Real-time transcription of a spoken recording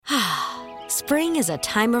Spring is a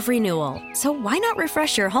time of renewal, so why not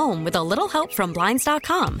refresh your home with a little help from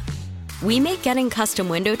Blinds.com? We make getting custom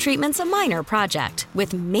window treatments a minor project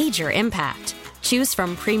with major impact. Choose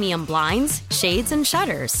from premium blinds, shades, and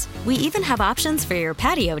shutters. We even have options for your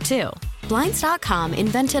patio, too. Blinds.com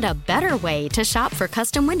invented a better way to shop for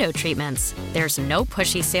custom window treatments. There's no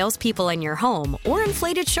pushy salespeople in your home or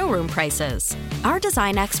inflated showroom prices. Our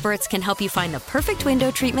design experts can help you find the perfect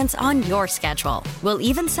window treatments on your schedule. We'll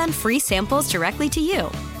even send free samples directly to you.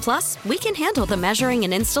 Plus, we can handle the measuring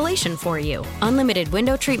and installation for you. Unlimited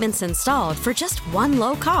window treatments installed for just one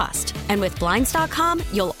low cost. And with Blinds.com,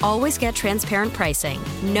 you'll always get transparent pricing.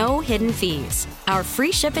 No hidden fees. Our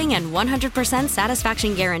free shipping and 100%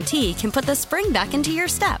 satisfaction guarantee can put the spring back into your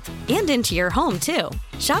step and into your home, too.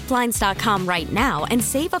 Shop Blinds.com right now and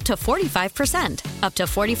save up to 45%. Up to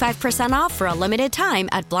 45% off for a limited time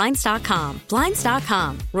at Blinds.com.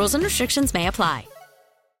 Blinds.com. Rules and restrictions may apply.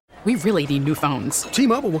 We really need new phones.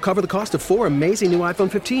 T-Mobile will cover the cost of 4 amazing new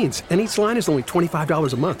iPhone 15s, and each line is only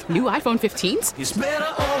 $25 a month. New iPhone 15s? It's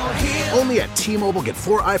better over here. Only at T-Mobile, get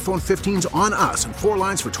 4 iPhone 15s on us and 4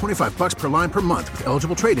 lines for $25 per line per month with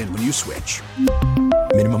eligible trade-in when you switch.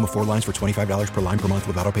 Minimum of 4 lines for $25 per line per month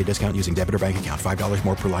with autopay discount using debit or bank account. $5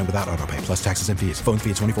 more per line without autopay, plus taxes and fees. Phone fee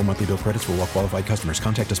at 24 monthly bill credits for well-qualified customers.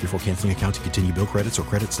 Contact us before canceling account to continue bill credits or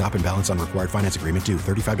credit stop and balance on required finance agreement due.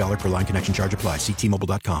 $35 per line connection charge applies. See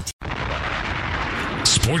T-Mobile.com.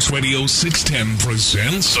 Sports Radio 610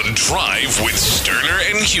 presents The Drive with Sterner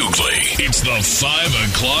and Hughley. It's the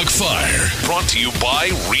 5 o'clock fire, brought to you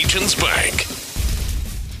by Regions Bank.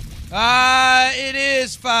 It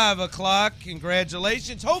is 5 o'clock.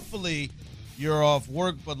 Congratulations. Hopefully you're off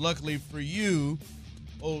work, but luckily for you,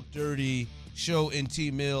 Old Dirty Show and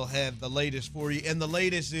T-Mill have the latest for you. And the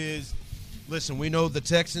latest is, listen, we know the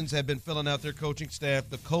Texans have been filling out their coaching staff.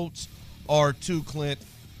 The Colts are too, Clint,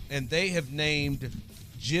 and they have named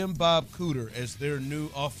Jim Bob Cooter as their new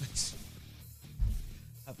offense.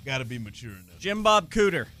 I've got to be mature enough. Jim Bob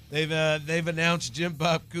Cooter. They've announced Jim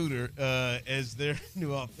Bob Cooter as their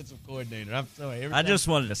new offensive coordinator. I'm sorry. I just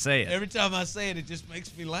wanted to say it. Every time I say it, it just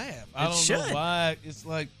makes me laugh. I don't know why. It's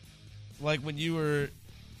like when you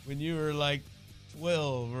were like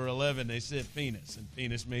 12 or 11, they said penis, and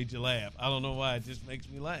penis made you laugh. I don't know why. It just makes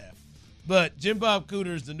me laugh. But Jim Bob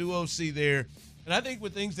Cooter is the new OC there. And I think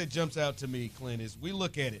with things that jumps out to me, Clint, is we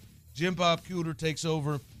look at it. Jim Bob Cooter takes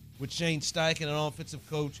over with Shane Steichen, an offensive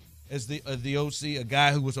coach, as the OC, a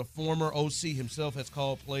guy who was a former OC himself, has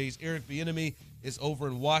called plays. Eric Bieniemy is over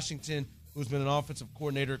in Washington, who's been an offensive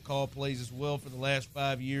coordinator, called plays as well for the last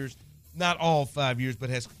 5 years. Not all 5 years, but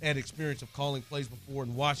has had experience of calling plays before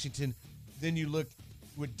in Washington. Then you look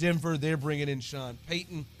with Denver, they're bringing in Sean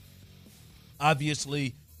Payton.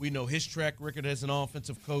 Obviously, we know his track record as an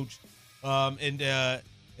offensive coach. And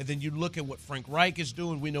then you look at what Frank Reich is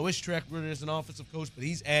doing. We know his track record as an offensive coach, but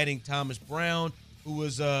he's adding Thomas Brown, who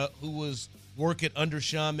was working under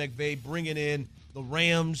Sean McVay, bringing in the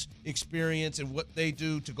Rams experience and what they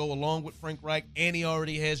do to go along with Frank Reich. And he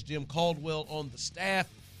already has Jim Caldwell on the staff.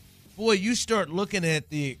 Boy, you start looking at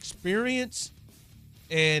the experience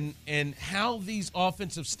and how these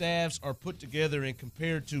offensive staffs are put together and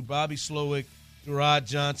compared to Bobby Slowick, Gerard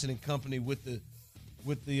Johnson, and company with the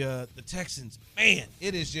Texans. Man,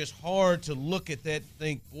 it is just hard to look at that and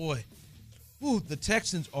think, boy, the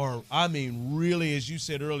Texans are, really, as you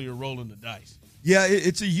said earlier, rolling the dice. Yeah,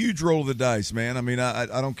 it's a huge roll of the dice, man. I mean, I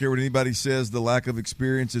don't care what anybody says. The lack of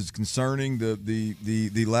experience is concerning.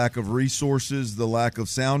 The lack of resources, the lack of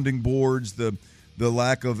sounding boards, the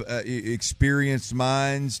lack of experienced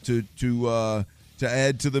minds to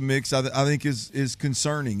add to the mix, I think is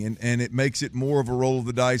concerning, and it makes it more of a roll of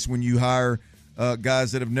the dice when you hire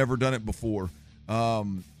guys that have never done it before.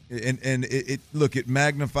 And it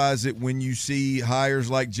magnifies it when you see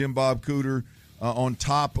hires like Jim Bob Cooter on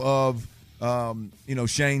top of Shane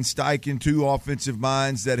Steichen, two offensive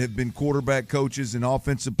minds that have been quarterback coaches and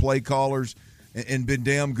offensive play callers and been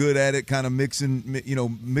damn good at it, kind of mixing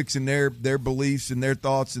their beliefs and their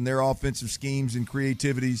thoughts and their offensive schemes and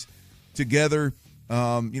creativities together.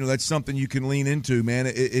 That's something you can lean into, man.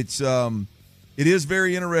 It is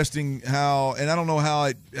very interesting how, and I don't know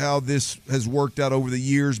how this has worked out over the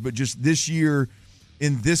years, but just this year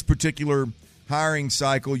in this particular hiring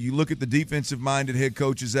cycle, you look at the defensive-minded head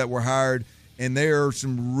coaches that were hired, and there are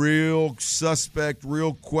some real suspect,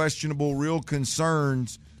 real questionable, real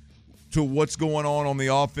concerns to what's going on the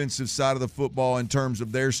offensive side of the football in terms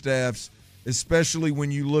of their staffs, especially when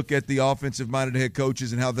you look at the offensive-minded head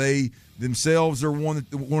coaches and how they themselves are one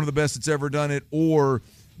of the best that's ever done it, or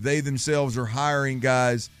they themselves are hiring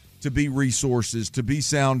guys to be resources, to be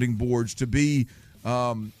sounding boards, to be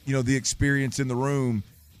the experience in the room.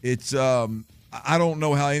 It's I don't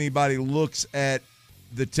know how anybody looks at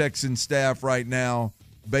the Texan staff right now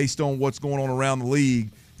based on what's going on around the league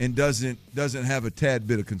and doesn't have a tad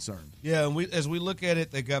bit of concern. Yeah, and as we look at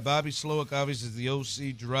it, they've got Bobby Slowick, obviously, as the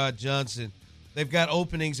OC, Gerard Johnson. They've got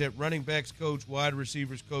openings at running backs coach, wide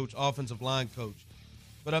receivers coach, offensive line coach.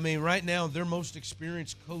 But, I mean, right now their most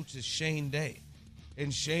experienced coach is Shane Day.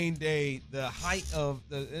 And Shane Day, the height of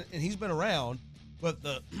and he's been around, but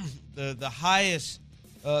the highest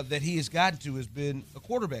that he has gotten to has been a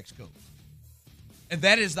quarterback's coach. And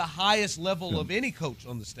that is the highest level of any coach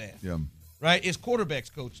on the staff. Yeah. Right? Is quarterback's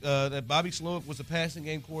coach. Bobby Slowick was the passing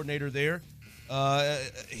game coordinator there.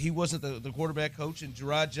 He wasn't the quarterback coach. And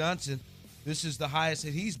Gerard Johnson, this is the highest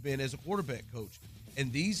that he's been as a quarterback coach.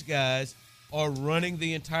 And these guys are running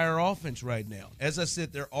the entire offense right now. As I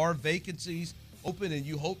said, there are vacancies open, and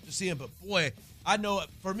you hope to see them. But, boy, I know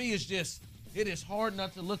for me it is hard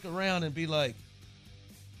not to look around and be like,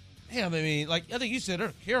 damn, I mean, like I think you said,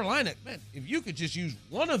 Carolina, man, if you could just use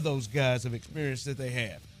one of those guys of experience that they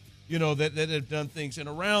have, that have done things. And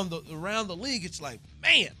around the league, it's like,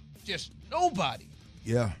 man, just nobody.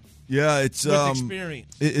 Yeah. Yeah, it's with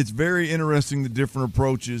experience. It's very interesting, the different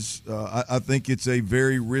approaches. I think it's a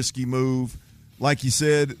very risky move. Like you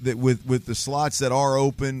said, that with the slots that are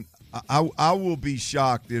open, I will be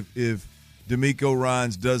shocked if D'Amico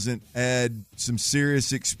Ryans doesn't add some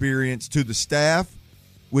serious experience to the staff,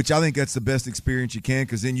 which I think that's the best experience you can,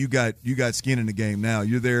 because then you got skin in the game now.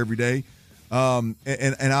 You're there every day. And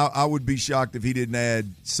I would be shocked if he didn't add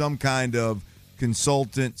some kind of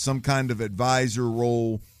consultant, some kind of advisor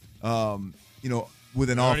role, with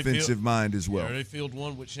an offensive mind as well. They already filled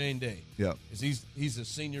one with Shane Day. Yeah. Because he's a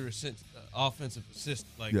senior offensive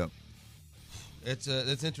assistant.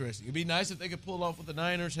 That's interesting. It'd be nice if they could pull off what the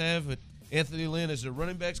Niners have with Anthony Lynn as their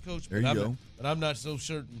running backs coach. There you go. But I'm not so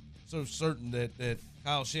certain that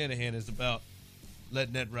Kyle Shanahan is about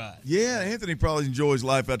letting that ride. Yeah, Anthony probably enjoys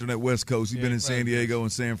life out on that West Coast. He's been in San Diego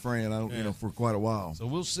and San Fran, for quite a while. So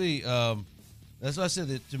we'll see. That's why I said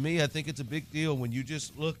that to me, I think it's a big deal when you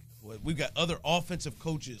just look. We've got other offensive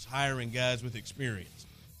coaches hiring guys with experience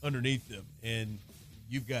underneath them, and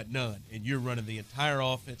you've got none, and you're running the entire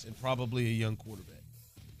offense and probably a young quarterback.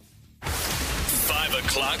 5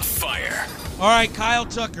 o'clock fire. All right, Kyle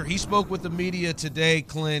Tucker. He spoke with the media today,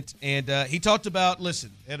 Clint, and he talked about,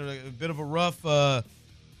 had a bit of a rough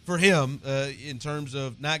for him in terms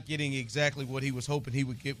of not getting exactly what he was hoping he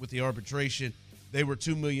would get with the arbitration. They were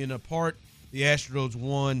 $2 million apart. The Astros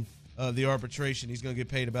won the arbitration. He's going to get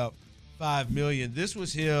paid about $5 million. This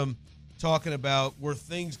was him talking about where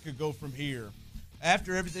things could go from here.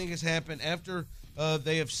 After everything has happened, after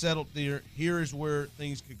they have settled there, here is where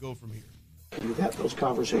things could go from here. You've had those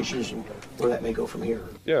conversations and where that may go from here.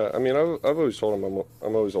 Yeah, I mean, I've always told him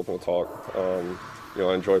I'm always open to talk.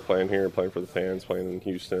 I enjoy playing here, playing for the fans, playing in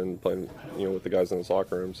Houston, playing with the guys in this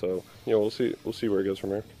locker room. So we'll see where it goes from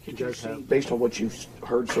here. Based on what you've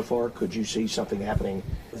heard so far, could you see something happening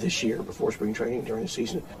this year before spring training during the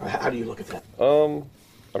season? Or how do you look at that? I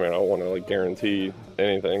mean, I don't want to guarantee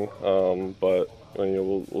anything, but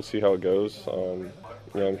we'll see how it goes.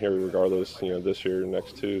 I'm here regardless. This year,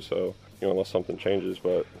 next too. So. Unless something changes.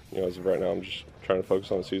 But, as of right now, I'm just trying to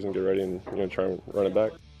focus on the season, get ready, and, try and run it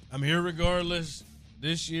back. I'm here regardless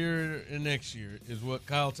this year and next year is what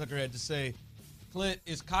Kyle Tucker had to say. Clint,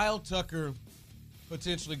 is Kyle Tucker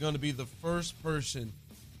potentially going to be the first person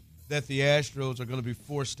that the Astros are going to be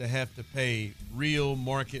forced to have to pay real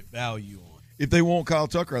market value on? If they want Kyle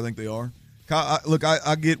Tucker, I think they are.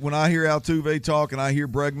 I get when I hear Altuve talk and I hear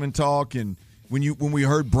Bregman talk and when we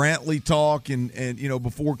heard Brantley talk and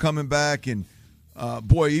before coming back and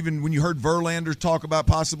even when you heard Verlander talk about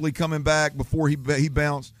possibly coming back before he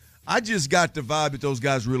bounced, I just got the vibe that those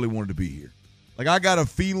guys really wanted to be here. I got a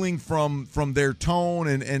feeling from their tone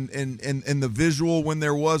and the visual when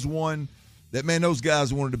there was one that, man, those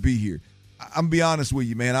guys wanted to be here. I'm going to be honest with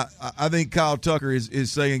you, man. I think Kyle Tucker is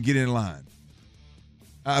saying get in line.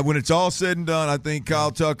 When it's all said and done, I think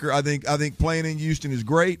Kyle Tucker, I think playing in Houston is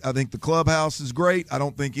great. I think the clubhouse is great. I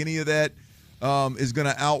don't think any of that is going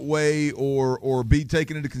to outweigh or be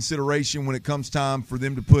taken into consideration when it comes time for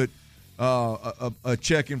them to put a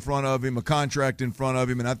check in front of him, a contract in front of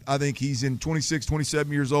him. And I think he's in 26,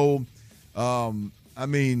 27 years old.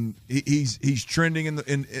 He's trending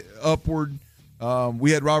in upward.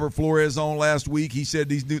 We had Robert Flores on last week. He said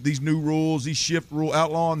these new rules, these shift rule,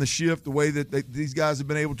 outlawing the shift, the way that these guys have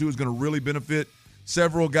been able to is going to really benefit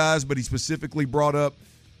several guys. But he specifically brought up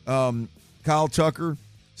Kyle Tucker.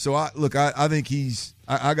 So I think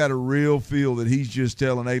I got a real feel that he's just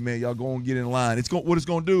telling, hey man, y'all go and get in line. What it's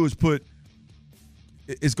going to do is put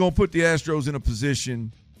it's going to put the Astros in a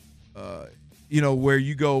position, where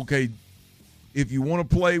you go, okay, if you want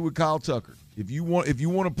to play with Kyle Tucker, if you want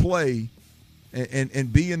to play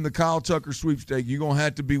and be in the Kyle Tucker sweepstake, you're going to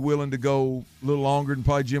have to be willing to go a little longer than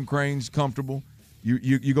probably Jim Crane's comfortable.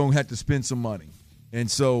 You're going to have to spend some money. And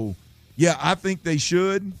so, yeah, I think they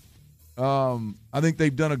should. I think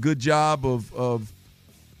they've done a good job of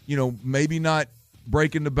maybe not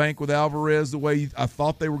breaking the bank with Alvarez the way I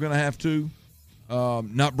thought they were going to have to.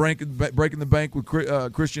 Not breaking the bank with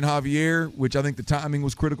Christian Javier, which I think the timing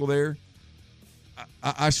was critical there.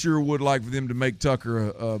 I sure would like for them to make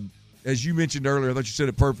Tucker, as you mentioned earlier, I thought you said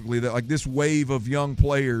it perfectly, that like this wave of young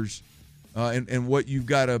players and what you've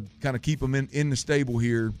got to kind of keep them in the stable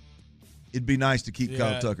here, it'd be nice to keep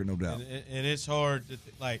Kyle Tucker, no doubt. And it's hard to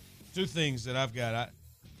two things that I've got.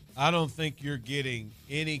 I don't think you're getting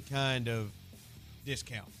any kind of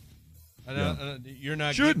discount. You're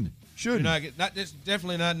not shouldn't. You're not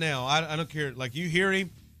definitely not now. I don't care. Like, you hear him,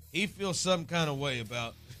 he feels some kind of way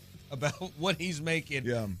about what he's making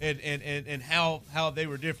and how they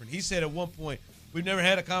were different. He said at one point, we've never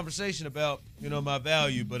had a conversation about my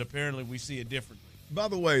value, but apparently we see it differently. By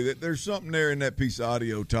the way, there's something there in that piece of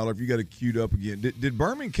audio, Tyler, if you got it queued up again. Did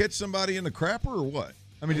Berman catch somebody in the crapper or what?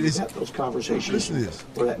 I mean, is it those conversations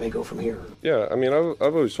where that may go from here? Yeah, I mean, I've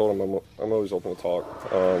always told him I'm always open to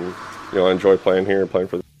talk. I enjoy playing here and playing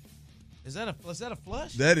for. Is that a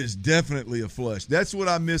flush? That is definitely a flush. That's what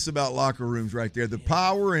I miss about locker rooms right there. The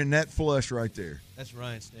power in that flush right there. That's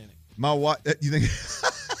Ryan Stanek. My wife. You think?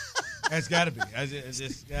 That's got to be.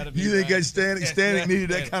 It's got to be. You think that Stanek needed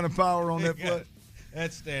that kind of power on that flush?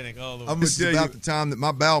 That's Stanek all the way. I'm going to tell you about the time that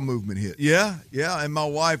my bowel movement hit. Yeah, and my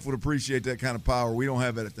wife would appreciate that kind of power. We don't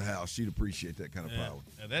have that at the house. She'd appreciate that kind of power.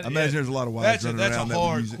 I imagine there's a lot of wives running around. That's a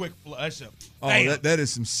hard, quick flush. That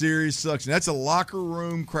is some serious suction. That's a locker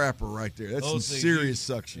room crapper right there. That's some serious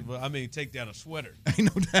suction. I mean, take down a sweater.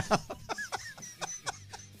 Ain't no doubt.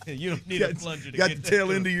 You don't need a plunger to got get the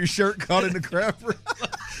tail end of your shirt caught in the crapper.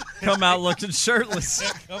 Come out looking shirtless.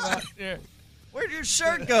 Come out there. Where'd your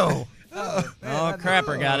shirt go?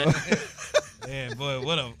 Crapper got it. Man, boy,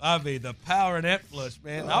 the power in that flush,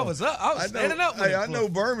 man. I was standing up. I know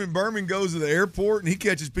Berman. Berman goes to the airport and he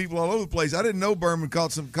catches people all over the place. I didn't know Berman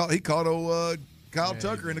caught Kyle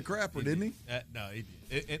Tucker in the crapper, didn't he? No, he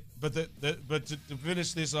did. But to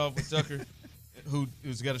finish this off with Tucker,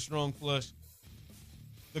 who's got a strong flush.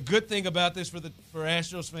 The good thing about this for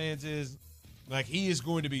Astros fans is, like, he is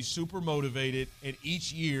going to be super motivated, and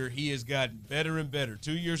each year he has gotten better and better.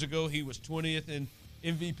 2 years ago, he was 20th in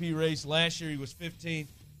MVP race. Last year, he was 15th.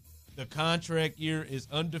 The contract year is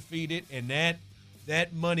undefeated, and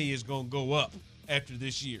that money is going to go up after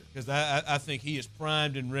this year because I think he is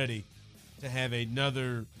primed and ready to have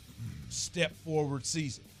another step forward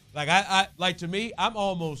season. Like, to me, I'm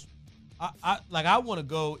almost I want to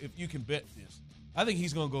go, if you can bet this, I think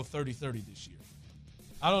he's going to go 30-30 this year.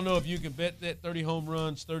 I don't know if you can bet that 30 home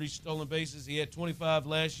runs, 30 stolen bases. He had 25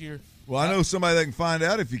 last year. Well, I know somebody that can find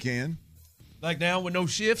out if you can. Like, now with no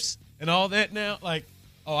shifts and all that now, like,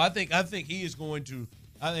 I think he is going to.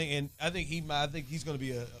 I think he's going to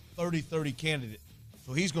be a 30-30 candidate.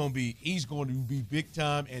 So he's going to be big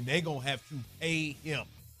time, and they're going to have to pay him.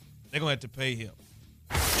 They're going to have to pay him.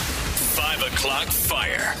 5 o'clock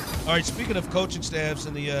fire. All right. Speaking of coaching staffs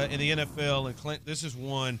in the NFL, and Clint, this is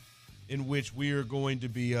one in which we are going to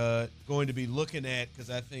be looking at, because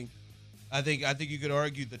I think you could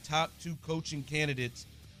argue the top two coaching candidates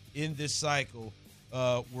in this cycle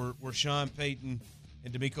were Sean Payton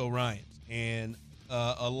and DeMeco Ryans, and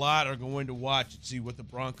a lot are going to watch and see what the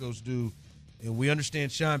Broncos do. And we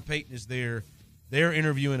understand Sean Payton is there. They're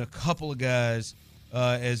interviewing a couple of guys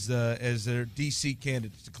as their DC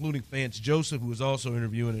candidates, including Vance Joseph, who was also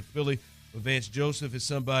interviewing in Philly. But Vance Joseph is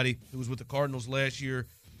somebody who was with the Cardinals last year.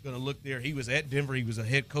 Going to look there. He was at Denver. He was a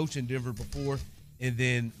head coach in Denver before. And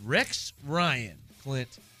then Rex Ryan, Clint.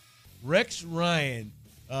 Rex Ryan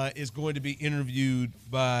is going to be interviewed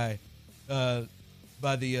by the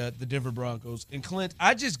Denver Broncos. And Clint,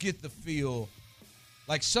 I just get the feel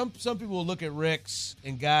like some people will look at Rex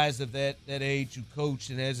and guys of that age who coached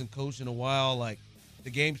and hasn't coached in a while, like the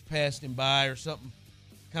game's passed him by or something,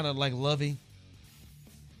 kind of like Lovey.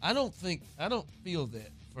 I don't feel that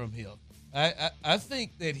from him. I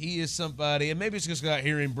think that he is somebody, and maybe it's just got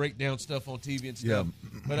hearing him break down stuff on TV and stuff.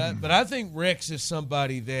 Yeah. But I think Rex is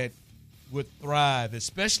somebody that would thrive,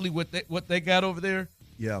 especially with what they got over there.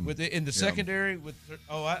 Yeah. In the secondary.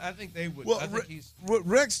 I think they would. Well, I think he's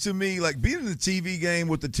Rex, to me, like being in the TV game,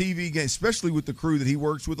 especially with the crew that he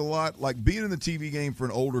works with a lot, like being in the TV game for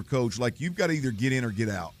an older coach, like you've got to either get in or get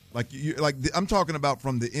out. I'm talking about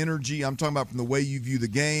from the energy. I'm talking about from the way you view the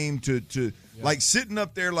game to like sitting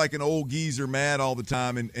up there like an old geezer mad all the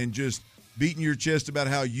time and just beating your chest about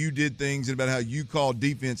how you did things and about how you called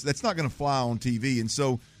defense. That's not going to fly on TV. And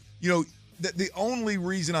so, the only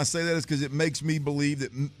reason I say that is because it makes me believe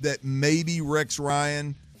that maybe Rex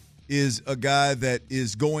Ryan is a guy that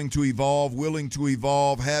is going to evolve, willing to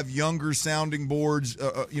evolve, have younger sounding boards,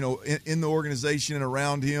 in the organization and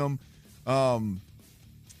around him.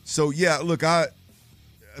 So, yeah, look,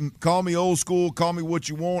 call me old school, call me what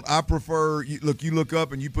you want. I prefer, you look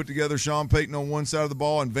up and you put together Sean Payton on one side of the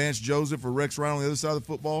ball and Vance Joseph or Rex Ryan on the other side of the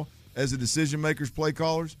football as the decision makers, play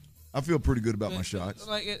callers. I feel pretty good about my shots.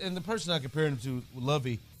 And the person I compared him to,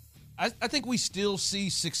 Lovie, I think we still see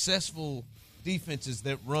successful defenses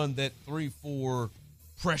that run that 3-4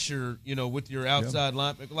 pressure, with your outside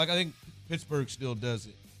linebacker. Like I think Pittsburgh still does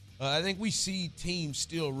it. I think we see teams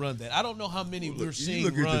still run that. I don't know how many we're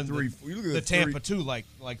seeing run the Tampa 2 like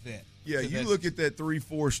that. Yeah, so you look at that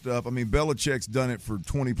 3-4 stuff. I mean, Belichick's done it for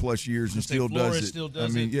 20+ years and still does it. Still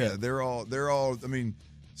does they're all. I mean,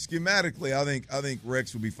 schematically, I think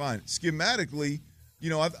Rex would be fine. Schematically,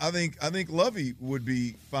 I think Lovie would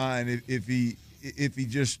be fine if he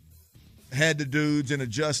just had the dudes and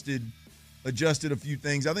adjusted a few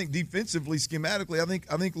things. I think defensively, schematically,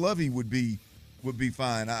 I think Lovie would be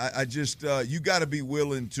fine. I just you got to be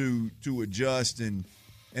willing to adjust and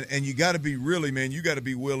you got to be really, man, you got to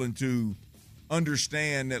be willing to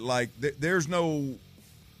understand that there's no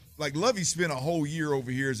Lovie spent a whole year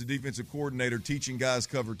over here as a defensive coordinator teaching guys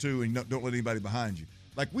cover 2 and don't let anybody behind you.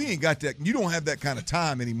 We ain't got that. You don't have that kind of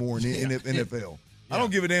time anymore in the NFL. I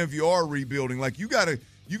don't give a damn if you are rebuilding. You got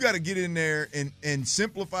to get in there and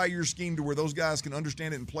simplify your scheme to where those guys can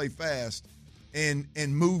understand it and play fast. And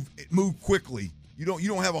move quickly. You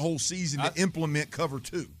don't have a whole season to implement cover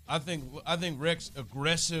 2. I think Rex's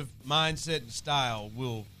aggressive mindset and style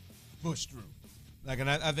will push through. And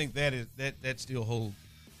I think that still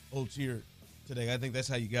holds here today. I think that's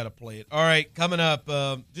how you got to play it. All right, coming up,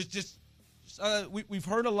 we've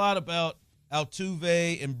heard a lot about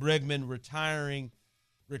Altuve and Bregman retiring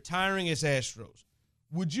as Astros.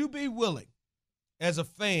 Would you be willing, as a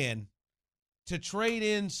fan, to trade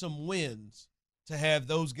in some wins to have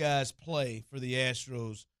those guys play for the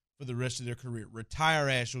Astros for the rest of their career? Retire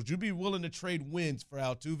Astros. You'd be willing to trade wins for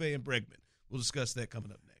Altuve and Bregman. We'll discuss that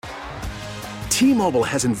coming up next. T-Mobile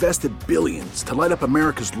has invested billions to light up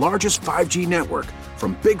America's largest 5G network,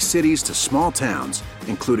 from big cities to small towns,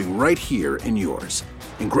 including right here in yours.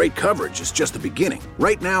 And great coverage is just the beginning.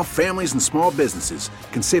 Right now, families and small businesses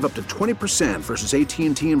can save up to 20% versus AT&T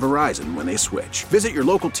and Verizon when they switch. Visit your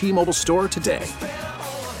local T-Mobile store today.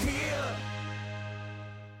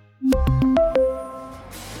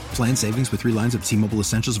 Plan savings with 3 lines of T-Mobile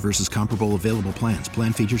Essentials versus comparable available plans.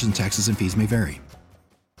 Plan features and taxes and fees may vary.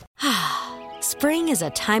 Spring is a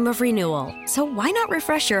time of renewal, so why not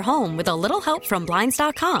refresh your home with a little help from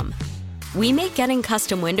Blinds.com? We make getting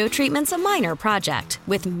custom window treatments a minor project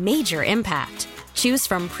with major impact. Choose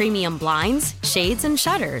from premium blinds, shades, and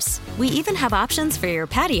shutters. We even have options for your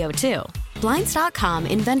patio, too. Blinds.com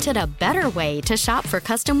invented a better way to shop for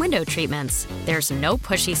custom window treatments. There's no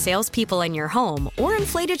pushy salespeople in your home or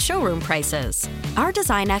inflated showroom prices. Our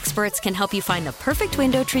design experts can help you find the perfect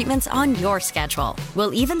window treatments on your schedule.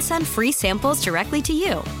 We'll even send free samples directly to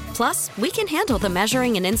you. Plus, we can handle the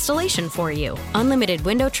measuring and installation for you. Unlimited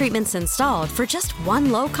window treatments installed for just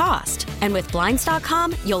one low cost. And with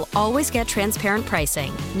Blinds.com, you'll always get transparent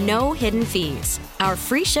pricing. No hidden fees. Our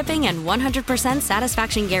free shipping and 100%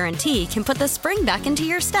 satisfaction guarantee can put the spring back into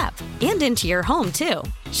your step and into your home, too.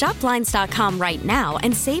 Shop Blinds.com right now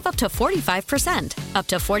and save up to 45%. Up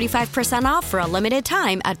to 45% off for a limited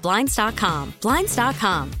time at Blinds.com.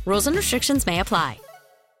 Blinds.com. Rules and restrictions may apply.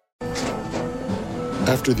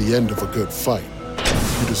 After the end of a good fight,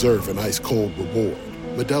 you deserve an ice-cold reward.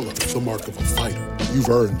 Modelo is the mark of a fighter. You've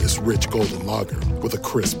earned this rich golden lager with a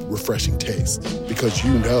crisp, refreshing taste. Because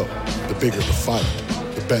you know, the bigger the fight,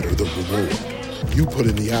 the better the reward. You put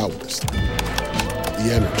in the hours, the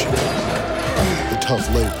energy, the tough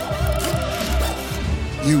labor.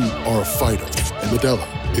 You are a fighter, and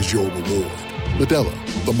Modelo is your reward. Modelo,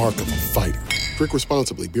 the mark of a fighter. Drink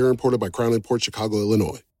responsibly. Beer imported by Crown Imports, Chicago,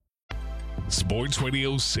 Illinois. Sports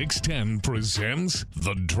Radio 610 presents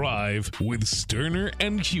The Drive with Sterner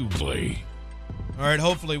and Hughley. All right,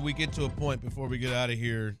 hopefully we get to a point before we get out of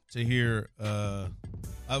here to hear one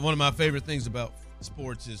of my favorite things about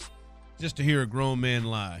sports is just to hear a grown man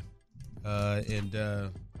lie.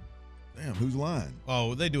 Damn, who's lying?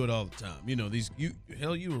 Oh, they do it all the time. You know,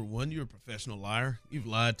 you were one. You're a professional liar. You've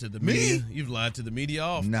lied to the media. You've lied to the media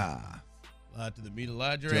often. Nah. Lie to the media,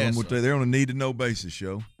 lie to your Tell ass them off. they're on a need-to-know basis,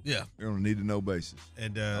 show. Yeah. They're on a need-to-know basis.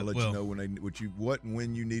 And I'll let you know what and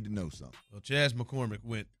when you need to know something. Well, Chaz McCormick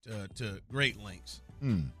went to great lengths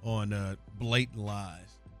on blatant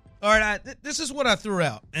lies. All right, this is what I threw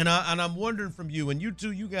out, and I'm wondering from you, and you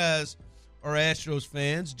two, you guys are Astros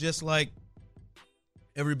fans, just like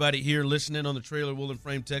everybody here listening on the Trailer Wheel and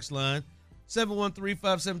Frame text line,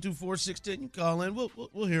 713-572-4610. You call in,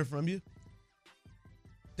 we'll hear from you.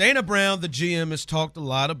 Dana Brown, the GM, has talked a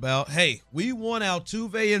lot about, hey, we want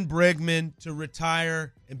Altuve and Bregman to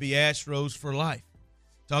retire and be Astros for life.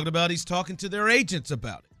 He's talking to their agents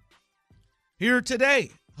about it. Here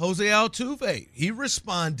today, Jose Altuve, he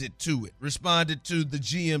responded to the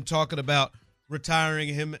GM talking about retiring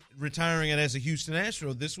it as a Houston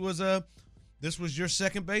Astro. This was your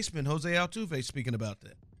second baseman, Jose Altuve, speaking about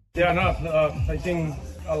that. Yeah, no, I think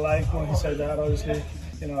I like when he said that, obviously.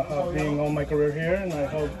 I've been all my career here, and I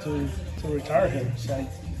hope to retire here. So I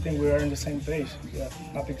think we are in the same page. Yeah,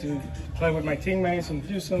 happy to play with my teammates in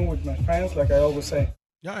Houston, with my fans, like I always say.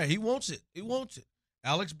 All right, he wants it.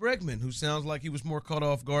 Alex Bregman, who sounds like he was more caught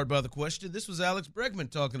off guard by the question. This was Alex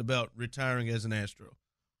Bregman talking about retiring as an Astro.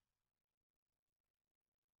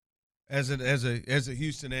 As a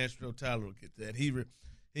Houston Astro, Tyler will get that. Here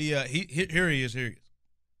he is.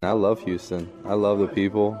 I love Houston. I love the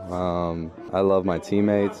people. I love my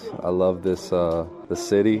teammates. I love this the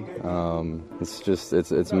city.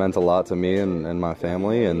 It's meant a lot to me and my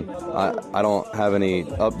family. And I don't have any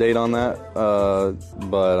update on that.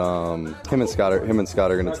 But him and Scott are going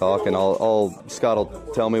to talk, and Scott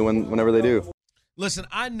will tell me whenever they do. Listen,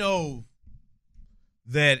 I know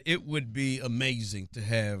that it would be amazing to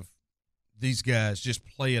have these guys just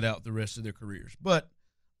play it out the rest of their careers, but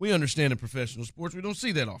we understand in professional sports, we don't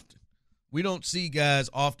see that often. We don't see guys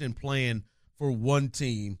often playing for one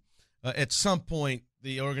team. At some point,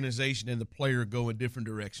 the organization and the player go in different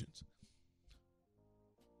directions.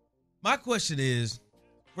 My question is,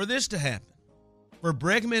 for this to happen, for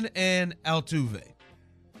Bregman and Altuve,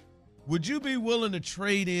 would you be willing to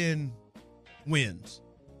trade in wins?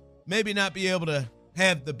 Maybe not be able to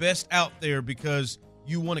have the best out there because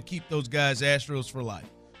you want to keep those guys Astros for life.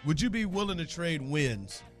 Would you be willing to trade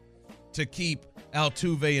wins to keep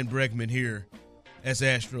Altuve and Bregman here as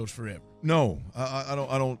Astros forever? No, I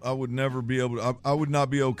don't. I would never be able to. I would not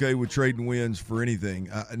be okay with trading wins for anything.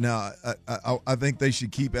 I think they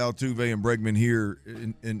should keep Altuve and Bregman here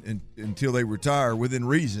until they retire within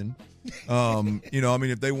reason.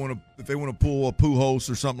 If they want to pull a Pujols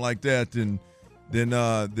or something like that, then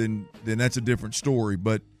that's a different story.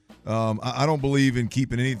 But I don't believe in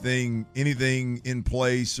keeping anything in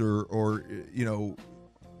place or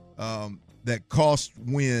that cost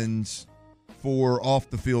wins for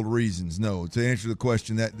off-the-field reasons. No, to answer the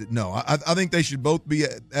question, no. I think they should both be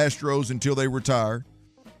Astros until they retire.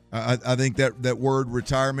 I think that word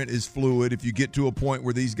retirement is fluid. If you get to a point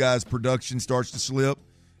where these guys' production starts to slip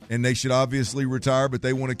and they should obviously retire, but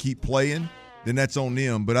they want to keep playing, then that's on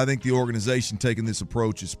them. But I think the organization taking this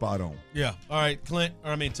approach is spot on. Yeah. All right,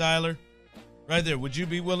 Tyler, right there. Would you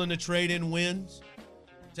be willing to trade in wins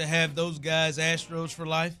to have those guys Astros for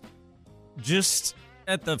life? Just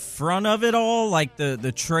at the front of it all, like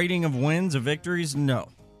the trading of wins, of victories, no.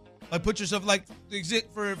 Like put yourself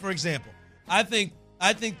for example, I think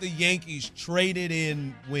the Yankees traded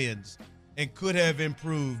in wins and could have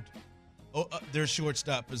improved their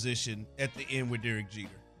shortstop position at the end with Derek Jeter.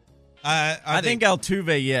 I think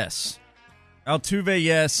Altuve, yes.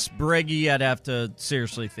 Breggy, I'd have to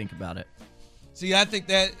seriously think about it. See, I think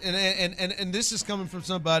that, and this is coming from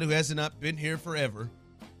somebody who has not been here forever.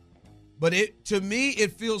 But to me,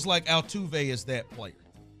 it feels like Altuve is that player.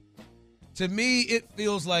 To me, it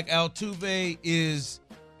feels like Altuve is,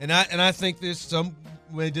 and I think this, some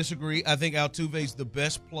may disagree, I think Altuve is the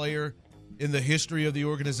best player in the history of the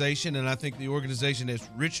organization, and I think the organization has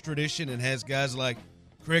rich tradition and has guys like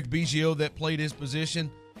Craig Biggio that played his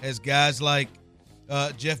position, has guys like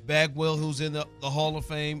Jeff Bagwell who's in the Hall of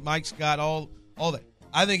Fame, Mike Scott, all that.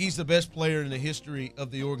 I think he's the best player in the history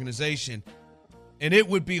of the organization. And it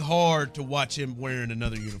would be hard to watch him wearing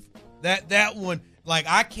another uniform. That one,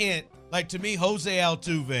 I can't, to me, Jose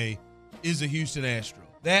Altuve is a Houston Astro.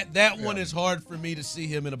 That one is hard for me to see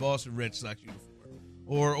him in a Boston Red Sox uniform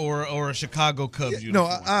or a Chicago Cubs uniform.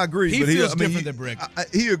 No, I agree. He feels different than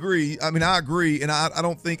Bregman. He agree. I agree, and I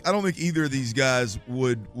don't think either of these guys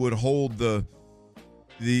would hold the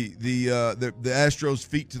Astros'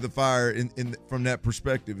 feet to the fire in from that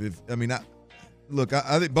perspective.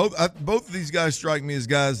 I think both of these guys strike me as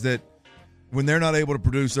guys that when they're not able to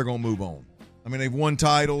produce, they're going to move on. They've won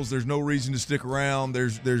titles. There's no reason to stick around.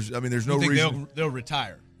 There's no reason they'll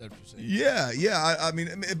retire. That's what you're saying. Yeah. I mean,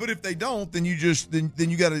 but if they don't, then you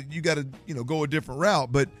gotta go a different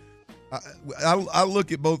route. But I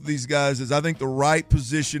look at both of these guys as I think the right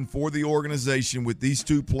position for the organization with these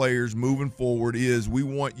two players moving forward is we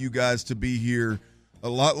want you guys to be here a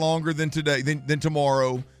lot longer than today, than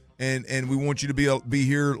tomorrow, and we want you to be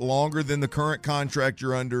here longer than the current contract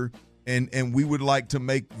you're under, and we would like to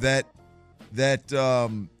make that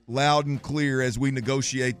loud and clear as we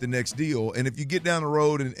negotiate the next deal. And if you get down the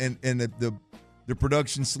road and the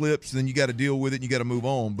production slips, then you got to deal with it and you got to move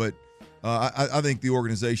on. But I think the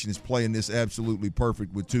organization is playing this absolutely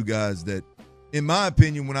perfect with two guys that, in my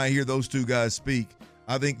opinion, when I hear those two guys speak,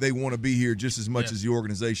 I think they want to be here just as much as the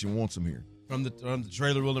organization wants them here. From the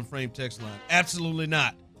Trailer Wheel and Frame text line, absolutely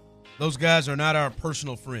not. Those guys are not our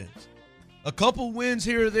personal friends. A couple wins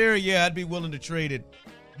here or there, yeah, I'd be willing to trade it.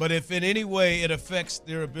 But if in any way it affects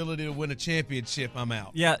their ability to win a championship, I'm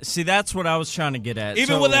out. Yeah, see, that's what I was trying to get at.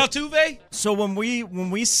 Even with Altuve? So when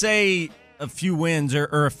we say a few wins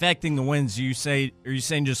or affecting the wins, are you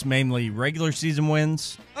saying just mainly regular season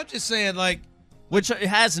wins? I'm just saying, which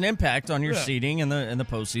has an impact on your seeding in the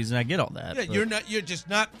postseason. I get all that. Yeah, you're just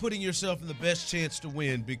not putting yourself in the best chance to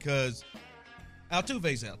win because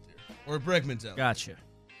Altuve's out there or Bregman's out there. Gotcha.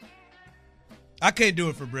 I can't do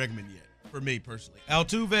it for Bregman yet, for me personally.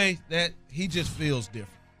 Altuve, he just feels different.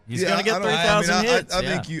 He's gonna get 3,000 hits. I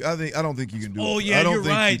don't think you can do it. Oh yeah, you're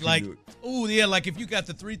right. If you got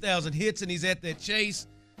the 3,000 hits and he's at that chase,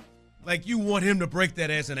 you want him to break that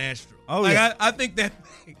as an Astro. Oh yeah. I think that.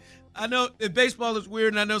 I know that baseball is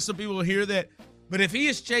weird, and I know some people will hear that. But if he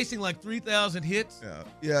is chasing 3,000 hits,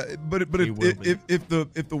 But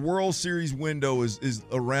if the World Series window is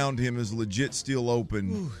around him is legit still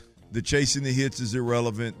open. The chasing the hits is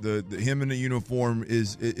irrelevant. The him in the uniform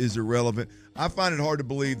is irrelevant. I find it hard to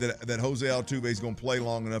believe that Jose Altuve is going to play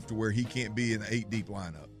long enough to where he can't be in an 8-deep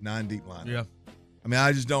lineup, 9-deep lineup. Yeah. I mean,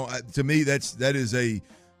 I just don't. To me, that is a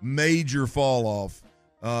major fall off.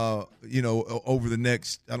 Over the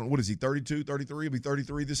next, what is he, 32, 33? He'll be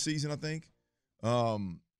 33 this season, I think. I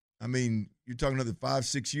mean, you're talking another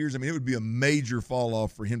 5-6 years. I mean, it would be a major fall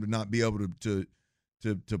off for him to not be able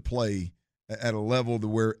to play at a level to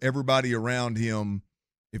where everybody around him,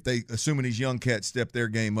 if they, assuming these young cats step their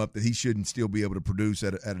game up, that he shouldn't still be able to produce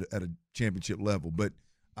at a championship level. But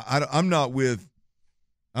I'm not with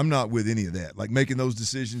any of that. Making those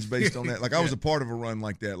decisions based on that. I was a part of a run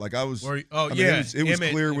like that. I was. It was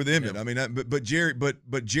clear with Emmett. I mean, but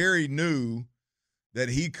Jerry knew that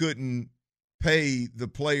he couldn't pay the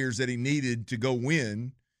players that he needed to go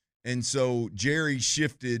win, and so Jerry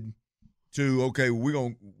shifted to, okay,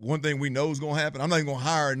 one thing we know is going to happen. I'm not even going to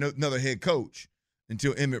hire another head coach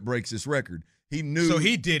until Emmett breaks this record. He knew. So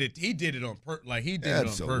he did it. He did it on purpose.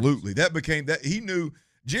 Absolutely. That became that. He knew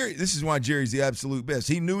Jerry. This is why Jerry's the absolute best.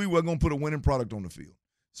 He knew he wasn't going to put a winning product on the field,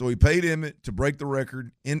 so he paid Emmett to break the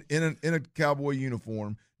record in a Cowboy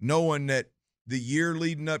uniform, knowing that the year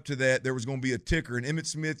leading up to that there was going to be a ticker, an Emmitt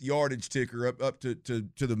Smith yardage ticker up to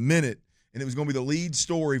the minute, and it was going to be the lead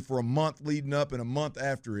story for a month leading up and a month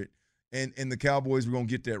after it. And the Cowboys were going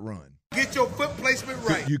to get that run. Get your foot placement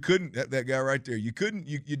right. You couldn't, that guy right there, you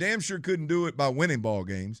damn sure couldn't do it by winning ball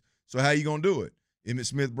games. So how you going to do it? Emmitt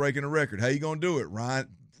Smith breaking a record. How you going to do it?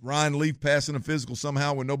 Ryan Leaf passing a physical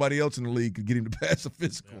somehow when nobody else in the league could get him to pass a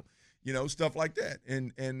physical. Yeah. Stuff like that.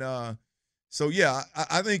 So, yeah,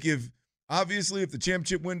 I think if the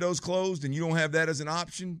championship window's closed and you don't have that as an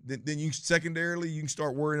option, then you secondarily you can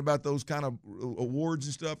start worrying about those kind of awards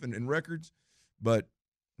and stuff and records. But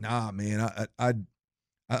nah, man, I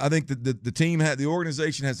think that the team the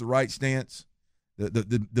organization has the right stance. The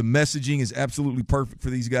messaging is absolutely perfect for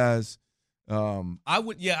these guys. I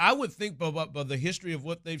would think by the history of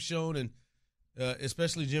what they've shown, and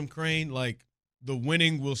especially Jim Crane, the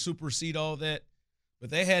winning will supersede all that. But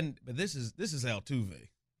they hadn't. But this is Altuve.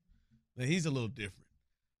 He's a little different.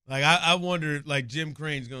 I wonder, Jim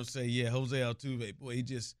Crane's gonna say, yeah, Jose Altuve, boy, he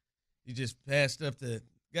just passed up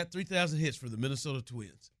got 3,000 hits for the Minnesota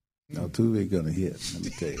Twins. Altuve gonna hit. Let me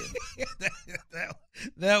tell you.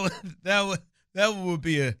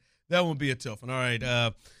 that would be a tough one. All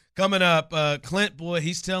right, coming up, Clint, boy,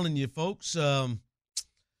 he's telling you folks,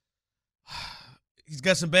 he's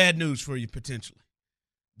got some bad news for you potentially.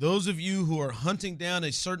 Those of you who are hunting down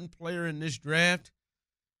a certain player in this draft,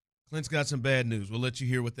 Clint's got some bad news. We'll let you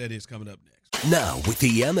hear what that is coming up next. Now, with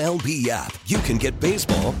the MLB app, you can get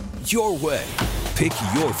baseball your way. Pick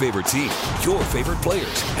your favorite team, your favorite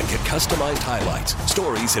players, and get customized highlights,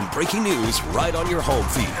 stories, and breaking news right on your home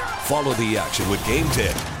feed. Follow the action with Game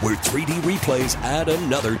Day, where 3D replays add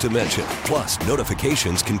another dimension. Plus,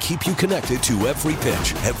 notifications can keep you connected to every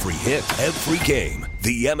pitch, every hit, every game.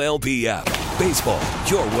 The MLB app. Baseball,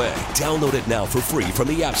 your way. Download it now for free from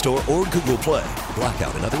the App Store or Google Play.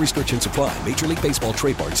 Blackout and other restrictions apply. Major League Baseball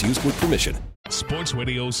trademarks used with permission. Sports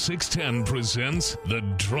Radio 610 presents The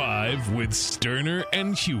Drive with Sterner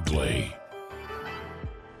and Hughley.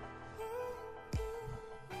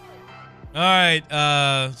 All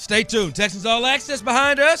right, stay tuned. Texans All Access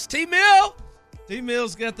behind us. T-Mill.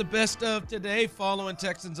 T-Mill's got the best of today following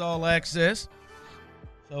Texans All Access.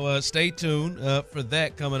 So stay tuned for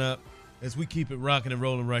that coming up as we keep it rocking and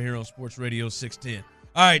rolling right here on Sports Radio 610.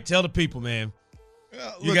 All right, tell the people, man.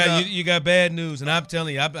 You got bad news, and I'm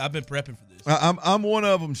telling you, I've been prepping for this. I'm one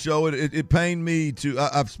of them, Show. It pained me to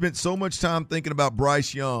I've spent so much time thinking about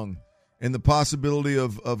Bryce Young and the possibility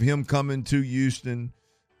of him coming to Houston.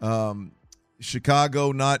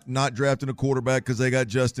 Chicago not drafting a quarterback because they got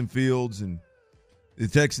Justin Fields, and the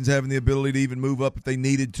Texans having the ability to even move up if they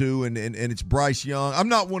needed to, and it's Bryce Young. I'm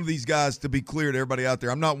not one of these guys, to be clear to everybody out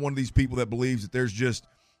there. I'm not one of these people that believes that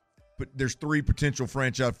there's 4 potential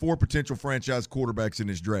franchise quarterbacks in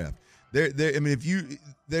this draft. I mean,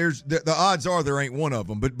 the odds are there ain't one of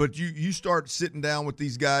them. But you start sitting down with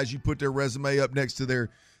these guys, you put their resume up next to their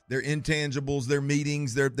intangibles, their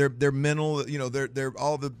meetings, their mental, their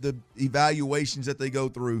all the evaluations that they go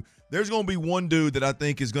through. There's going to be one dude that I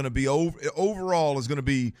think is going to be overall is going to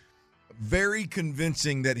be very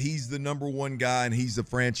convincing that he's the number one guy and he's the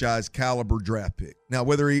franchise caliber draft pick. Now,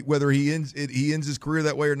 whether he ends his career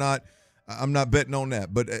that way or not, I'm not betting on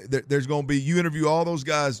that. But there's going to be, you interview all those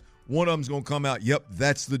guys, one of them's going to come out, yep,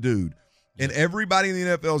 that's the dude. And everybody in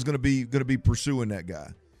the NFL is going to be pursuing that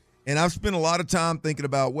guy. And I've spent a lot of time thinking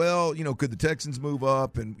about, could the Texans move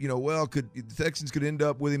up? And, could the Texans end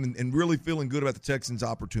up with him and really feeling good about the Texans'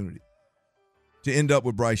 opportunity to end up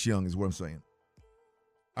with Bryce Young is what I'm saying.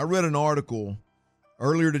 I read an article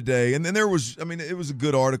earlier today, and then it was a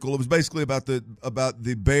good article. It was basically about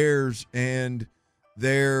the Bears and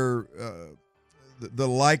their the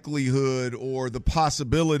likelihood or the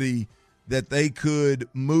possibility that they could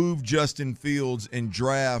move Justin Fields and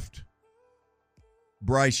draft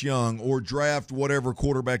Bryce Young or draft whatever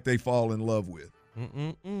quarterback they fall in love with.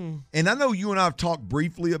 And I know you and I have talked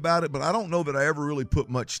briefly about it, but I don't know that I ever really put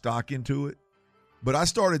much stock into it. But I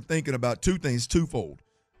started thinking about two things, twofold.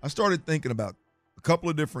 I started thinking about a couple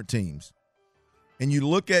of different teams. And you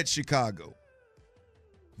look at Chicago.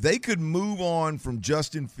 They could move on from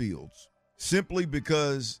Justin Fields simply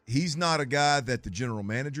because he's not a guy that the general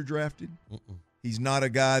manager drafted. He's not a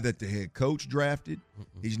guy that the head coach drafted.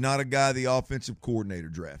 He's not a guy the offensive coordinator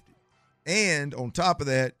drafted. And on top of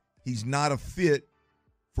that, he's not a fit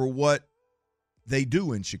for what they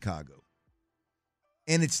do in Chicago.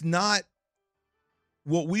 And it's not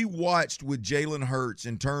what we watched with Jalen Hurts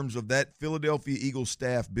in terms of that Philadelphia Eagles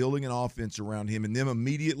staff building an offense around him and them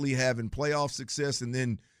immediately having playoff success and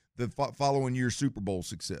then the following year Super Bowl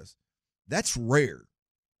success. That's rare.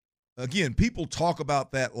 Again, people talk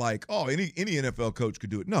about that like, any NFL coach could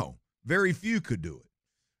do it. No, very few could do it,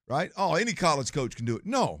 right? Any college coach can do it.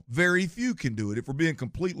 No, very few can do it, if we're being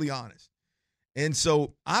completely honest. And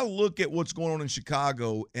so I look at what's going on in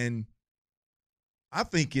Chicago, and I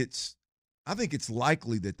think it's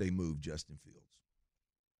likely that they move Justin Fields.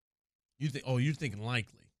 You're thinking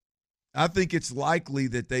likely. I think it's likely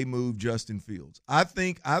that they move Justin Fields. I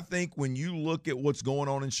think when you look at what's going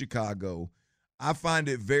on in Chicago, I find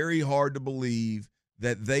it very hard to believe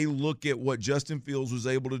that they look at what Justin Fields was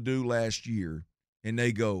able to do last year and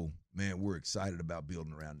they go, man, we're excited about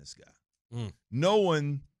building around this guy.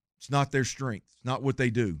 Knowing it's not their strength. It's not what they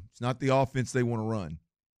do. It's not the offense they want to run.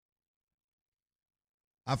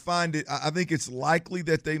 I think it's likely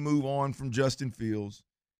that they move on from Justin Fields,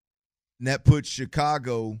 and that puts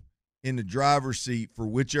Chicago in the driver's seat for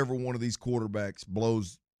whichever one of these quarterbacks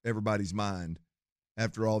blows everybody's mind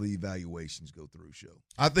after all the evaluations go through.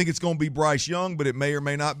 I think it's going to be Bryce Young, but it may or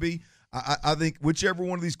may not be. I think whichever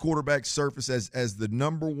one of these quarterbacks surface as the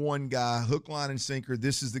number one guy, hook, line, and sinker,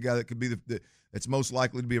 this is the guy that could be that's most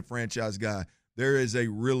likely to be a franchise guy. There is a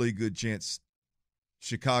really good chance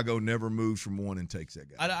Chicago never moves from one and takes that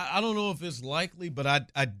guy. I don't know if it's likely, but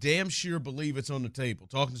I damn sure believe it's on the table.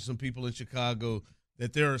 Talking to some people in Chicago,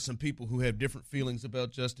 that there are some people who have different feelings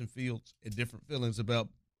about Justin Fields and different feelings about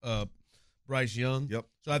Bryce Young. Yep.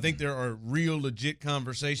 So I think there are real, legit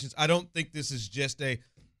conversations. I don't think this is just hey,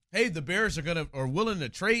 the Bears are willing to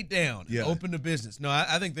trade down and open the business. No,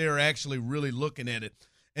 I think they are actually really looking at it.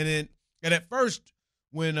 And at first,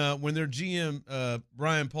 when their GM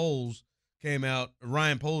Ryan Poles came out,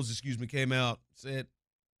 said,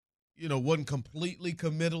 wasn't completely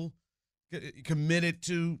committed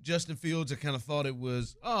to Justin Fields. I kind of thought it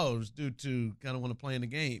was due to kind of want to play in the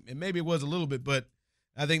game. And maybe it was a little bit, but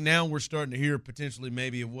I think now we're starting to hear potentially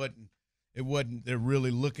maybe it wasn't they're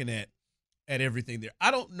really looking at everything there.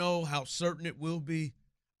 I don't know how certain it will be.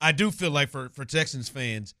 I do feel like for Texans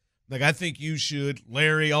fans, like I think you should,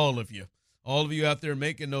 Larry, all of you out there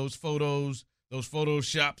making those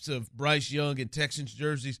photoshops of Bryce Young and Texans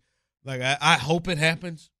jerseys. Like I hope it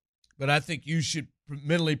happens, but I think you should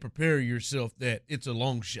mentally prepare yourself that it's a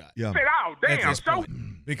long shot. Yeah. Oh, damn. So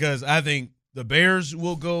because I think the Bears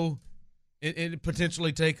will go and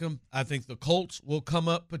potentially take him. I think the Colts will come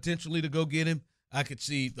up potentially to go get him. I could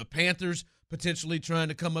see the Panthers potentially trying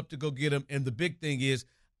to come up to go get him. And the big thing is,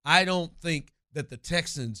 I don't think that the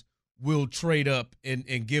Texans will trade up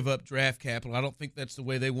and give up draft capital. I don't think that's the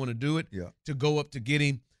way they want to do it, to go up to get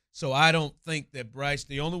him. So I don't think that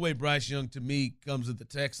the only way Bryce Young to me comes to the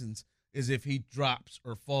Texans is if he drops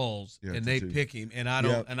or falls and they pick him. And I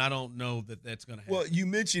don't know that that's going to happen. Well, you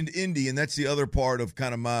mentioned Indy, and that's the other part of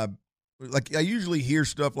kind of my – like I usually hear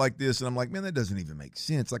stuff like this, and I'm like, man, that doesn't even make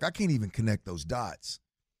sense. Like I can't even connect those dots.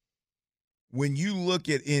 When you look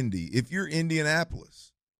at Indy, if you're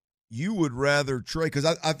Indianapolis, you would rather trade because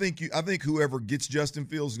I think whoever gets Justin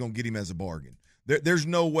Fields is going to get him as a bargain. There's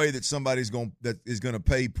no way that somebody's going to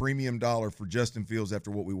pay premium dollar for Justin Fields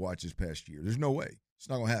after what we watched this past year. There's no way. It's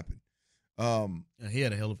not going to happen. He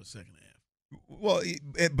had a hell of a second half. Well,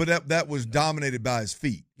 but that was dominated by his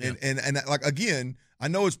feet. Yeah. And like again, I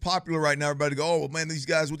know it's popular right now. Everybody go, oh well, man,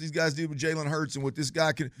 what these guys did with Jalen Hurts and what this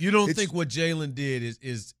guy can. You don't think what Jalen did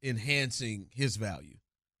is enhancing his value?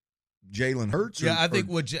 Jalen Hurts? I think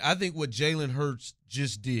what Jalen Hurts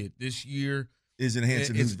just did this year is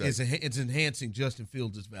enhancing his value. It's enhancing Justin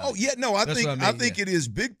Fields' value. Oh yeah, no, I think it is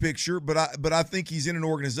big picture, but I think he's in an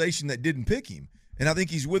organization that didn't pick him. And I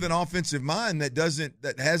think he's with an offensive mind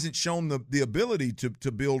that hasn't shown the ability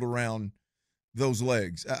to build around those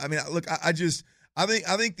legs. I mean, look, I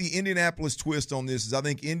think the Indianapolis twist on this is I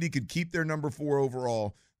think Indy could keep their number 4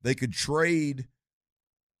 overall. They could trade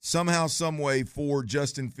somehow, some way for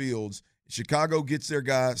Justin Fields. Chicago gets their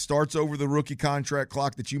guy, starts over the rookie contract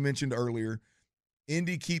clock that you mentioned earlier.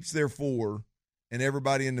 Indy keeps their 4, and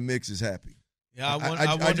everybody in the mix is happy. Yeah,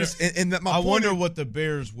 I wonder what the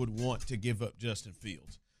Bears would want to give up Justin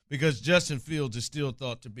Fields, because Justin Fields is still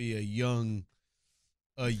thought to be a young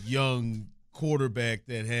quarterback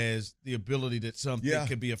that has the ability that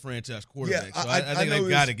could be a franchise quarterback. So I think they've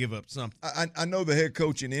got to give up something. I know the head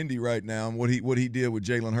coach in Indy right now and what he did with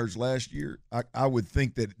Jalen Hurts last year. I would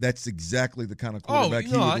think that's exactly the kind of quarterback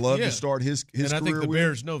he would love to start his career with. And I think the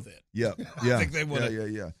Bears know that. Yeah. I think they want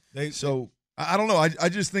I don't know. I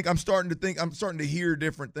just think I'm starting to hear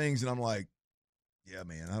different things, and I'm like, yeah,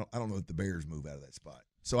 man, I don't know if the Bears move out of that spot.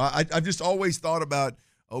 So I've just always thought about,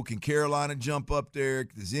 can Carolina jump up there?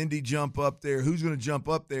 Does Indy jump up there? Who's going to jump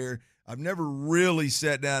up there? I've never really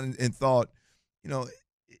sat down and thought,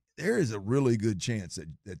 there is a really good chance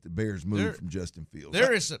that the Bears move from Justin Fields.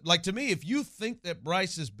 There is, to me, if you think that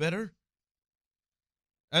Bryce is better,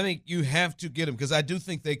 I think you have to get him, because I do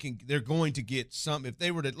think they're going to get some. If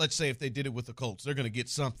they were to, let's say if they did it with the Colts, they're going to get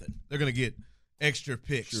something. They're going to get extra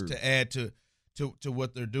picks to add to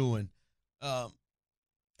what they're doing. I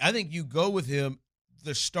think you go with him.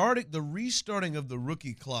 The restarting of the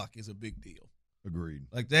rookie clock is a big deal. Agreed.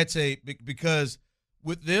 Because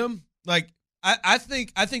with them, I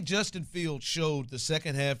think Justin Fields showed the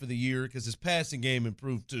second half of the year, because his passing game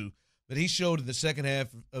improved too, but he showed in the second half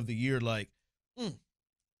of the year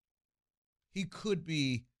he could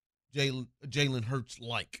be Jalen Hurts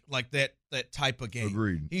like that type of game.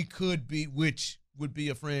 Agreed. He could be, which would be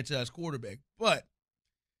a franchise quarterback, but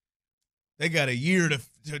they got a year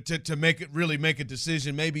to make a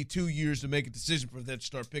decision, maybe 2 years to make a decision for them to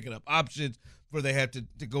start picking up options, before they have to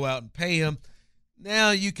go out and pay him.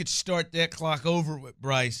 Now you could start that clock over with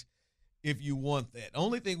Bryce if you want that.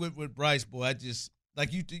 Only thing with Bryce, boy, I just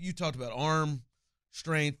you talked about arm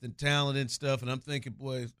strength and talent and stuff, and I'm thinking,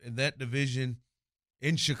 boy, in that division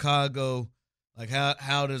in Chicago,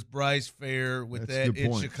 how does Bryce fare with that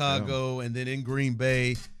in Chicago and then in Green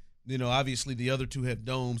Bay? Obviously the other two have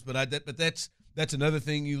domes, but that's another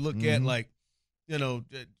thing you look at.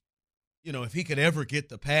 If he could ever get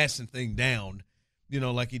the passing thing down,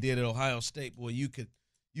 like he did at Ohio State, boy, you could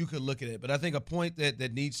look at it. But I think a point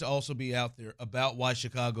that needs to also be out there about why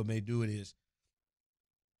Chicago may do it is,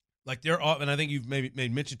 and I think you've maybe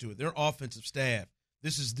made mention to it, their offensive staff,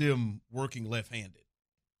 this is them working left-handed.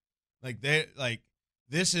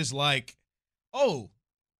 This is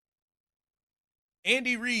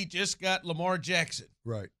Andy Reid just got Lamar Jackson.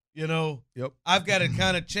 Right. Yep. I've got to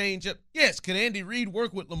kind of change up. Yes, can Andy Reid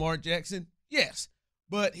work with Lamar Jackson? Yes,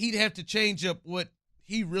 but he'd have to change up what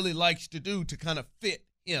he really likes to do to kind of fit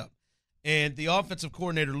him. And the offensive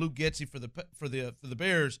coordinator, Luke Getsy, for the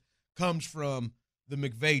Bears comes from the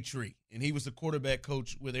McVay tree, and he was the quarterback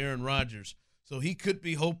coach with Aaron Rodgers. So he could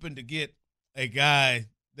be hoping to get a guy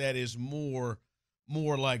that is more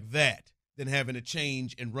like that than having to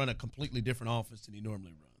change and run a completely different offense than he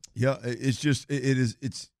normally runs. Yeah,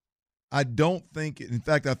 it's I don't think – in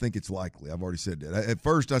fact, I think it's likely. I've already said that. At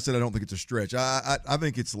first I said I don't think it's a stretch. I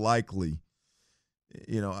think it's likely.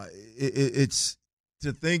 It's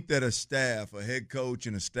to think that a staff, a head coach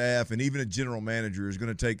and a staff and even a general manager is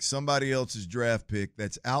going to take somebody else's draft pick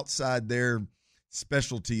that's outside their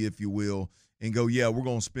specialty, if you will, and go, yeah, we're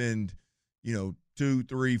going to spend, 2,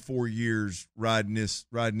 3, 4 years riding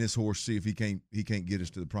this horse, see if he can't get us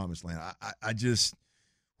to the promised land. I just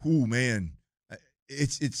 – man,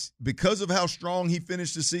 it's because of how strong he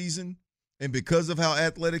finished the season and because of how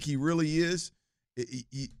athletic he really is.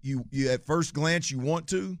 You at first glance you want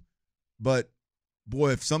to, but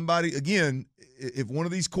boy, if somebody again, if one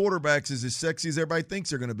of these quarterbacks is as sexy as everybody thinks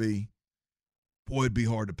they're going to be, boy, it'd be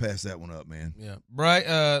hard to pass that one up, man.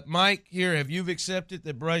 Yeah, Mike, here, have you accepted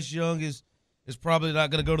that Bryce Young is probably not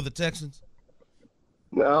going to go to the Texans?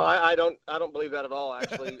 No, I don't believe that at all,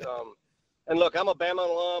 actually. And look, I'm a Bama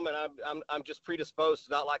alum, and I'm just predisposed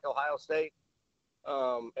to not like Ohio State.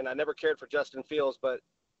 And I never cared for Justin Fields, but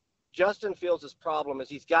Justin Fields' problem is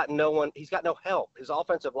he's got no help. His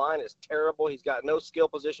offensive line is terrible. He's got no skill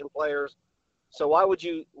position players. So why would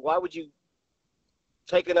you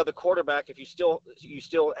take another quarterback if you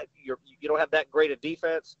don't have that great a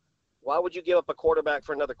defense? Why would you give up a quarterback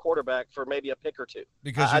for another quarterback for maybe a pick or two?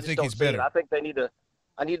 Because you think he's better. I think they need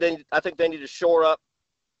to shore up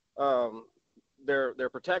their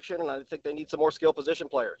protection, and I think they need some more skill position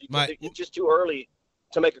players. It's just too early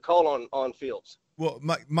to make a call on Fields. Well,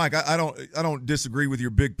 Mike, I don't disagree with your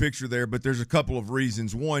big picture there, but there's a couple of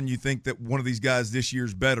reasons. One, you think that one of these guys this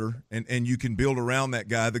year's better, and you can build around that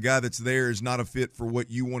guy. The guy that's there is not a fit for what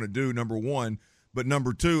you want to do, number one. But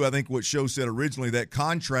number two, I think what Sho said originally, that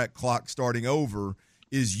contract clock starting over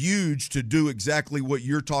is huge to do exactly what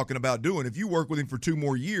you're talking about doing. If you work with him for 2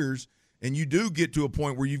 more years and you do get to a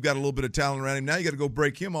point where you've got a little bit of talent around him, now you got to go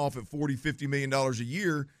break him off at $40, $50 million a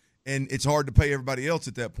year, and it's hard to pay everybody else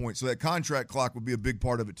at that point. So that contract clock would be a big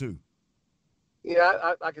part of it too.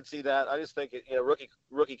 Yeah, I could see that. I just think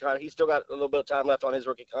rookie contract. He's still got a little bit of time left on his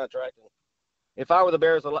rookie contract. And if I were the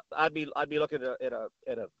Bears, I'd be looking at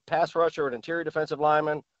a pass rusher, an interior defensive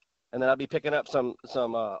lineman, and then I'd be picking up some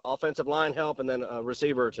offensive line help, and then a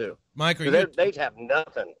receiver or two. Mike, they have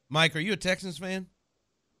nothing. Mike, are you a Texans fan?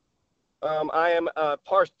 I am a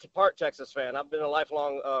part Texas fan. I've been a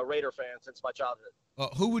lifelong Raider fan since my childhood.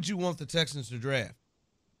 Who would you want the Texans to draft?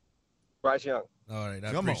 Bryce Young. All right,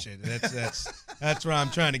 I appreciate it. That's where I'm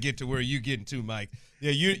trying to get to where you're getting to, Mike.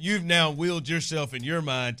 Yeah, you've now wheeled yourself in your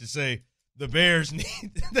mind to say the Bears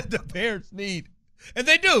need, and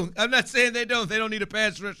they do. I'm not saying they don't. They don't need a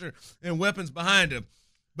pass rusher and weapons behind them.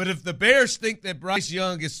 But if the Bears think that Bryce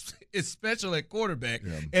Young is special at quarterback,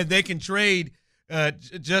 and they can trade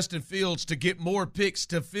Justin Fields to get more picks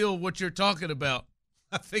to fill what you're talking about,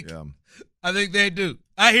 I think they do.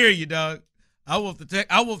 I hear you, dog. I want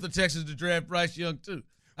the Texans to draft Bryce Young too.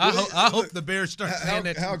 I hope the Bears start saying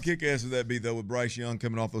that. How kick-ass would that be, though, with Bryce Young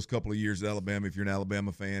coming off those couple of years at Alabama? If you're an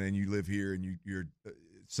Alabama fan and you live here and you're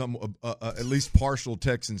at least partial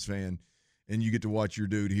Texans fan, and you get to watch your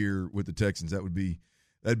dude here with the Texans, that'd be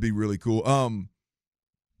really cool.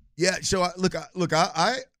 Yeah. So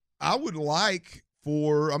I would like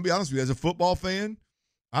for, I'll be honest with you, as a football fan,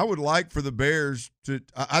 I would like for the Bears to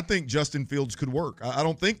 – I think Justin Fields could work. I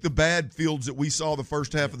don't think the bad Fields that we saw the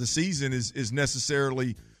first half of the season is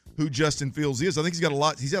necessarily who Justin Fields is. I think he's got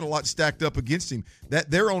a lot stacked up against him.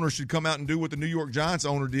 That their owner should come out and do what the New York Giants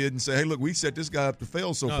owner did and say, hey, look, we set this guy up to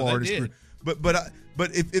fail so far in his career.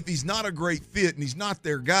 But if he's not a great fit and he's not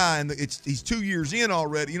their guy and he's 2 years in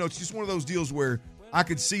already, it's just one of those deals where I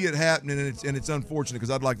could see it happening and it's unfortunate because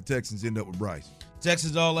I'd like the Texans to end up with Bryce.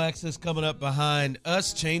 Texas All Access coming up behind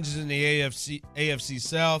us. Changes in the AFC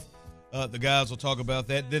South. The guys will talk about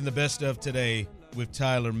that. Then the best of today with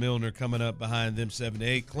Tyler Milner coming up behind them 7 to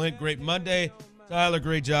 8. Clint, great Monday. Tyler,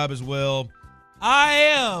 great job as well. I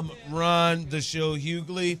am Ron the Show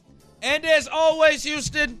Hughley. And as always,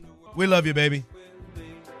 Houston, we love you, baby.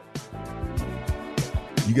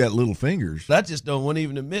 You got little fingers. I just don't want to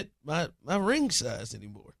even admit my ring size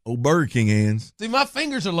anymore. Old Burger King hands. See, my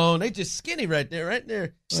fingers are long. They just skinny right there.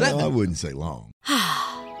 Well, I wouldn't say long.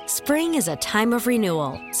 Spring is a time of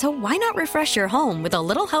renewal, so why not refresh your home with a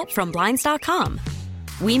little help from Blinds.com?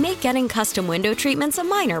 We make getting custom window treatments a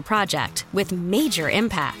minor project with major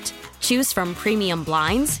impact. Choose from premium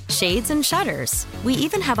blinds, shades, and shutters. We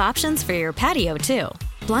even have options for your patio, too.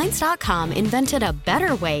 Blinds.com invented a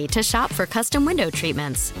better way to shop for custom window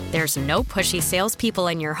treatments. There's no pushy salespeople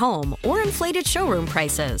in your home or inflated showroom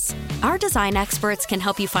prices. Our design experts can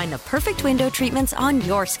help you find the perfect window treatments on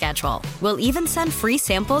your schedule. We'll even send free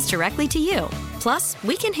samples directly to you. Plus,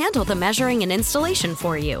 we can handle the measuring and installation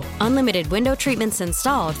for you. Unlimited window treatments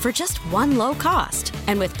installed for just one low cost.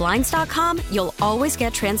 And with Blinds.com, you'll always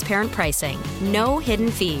get transparent pricing. No hidden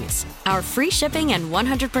fees. Our free shipping and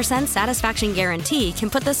 100% satisfaction guarantee can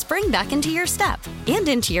put the spring back into your step and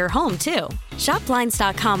into your home, too. Shop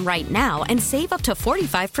Blinds.com right now and save up to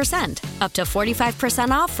 45%. Up to 45%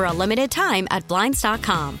 off for a limited time at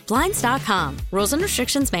Blinds.com. Blinds.com. Rules and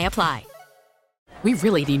restrictions may apply. We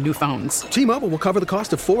really need new phones. T-Mobile will cover the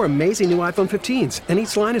cost of 4 amazing new iPhone 15s, and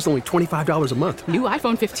each line is only $25 a month. New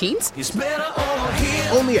iPhone 15s? It's better over here.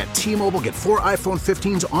 Only at T-Mobile, get 4 iPhone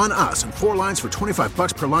 15s on us and 4 lines for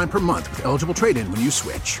 $25 per line per month with eligible trade-in when you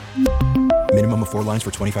switch. Minimum of 4 lines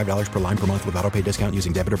for $25 per line per month with autopay discount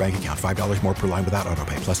using debit or bank account. $5 more per line without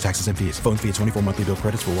autopay, plus taxes and fees. Phone fee at 24 monthly bill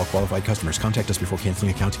credits for well-qualified customers. Contact us before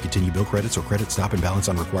canceling account to continue bill credits or credit stop and balance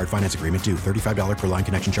on required finance agreement due. $35 per line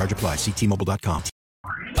connection charge applies. See T-Mobile.com.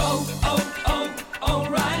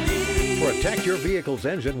 O'Reilly. Protect your vehicle's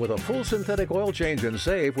engine with a full synthetic oil change and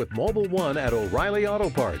save with Mobil 1 at O'Reilly Auto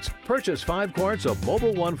Parts. Purchase 5 quarts of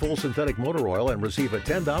Mobil 1 full synthetic motor oil and receive a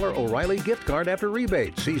 $10 O'Reilly gift card after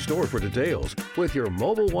rebate. See store for details. With your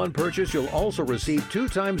Mobil 1 purchase, you'll also receive 2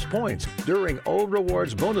 times points during O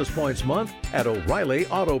Rewards Bonus Points Month at O'Reilly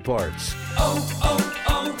Auto Parts.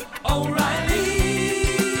 O'Reilly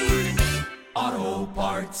Auto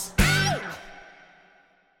Parts.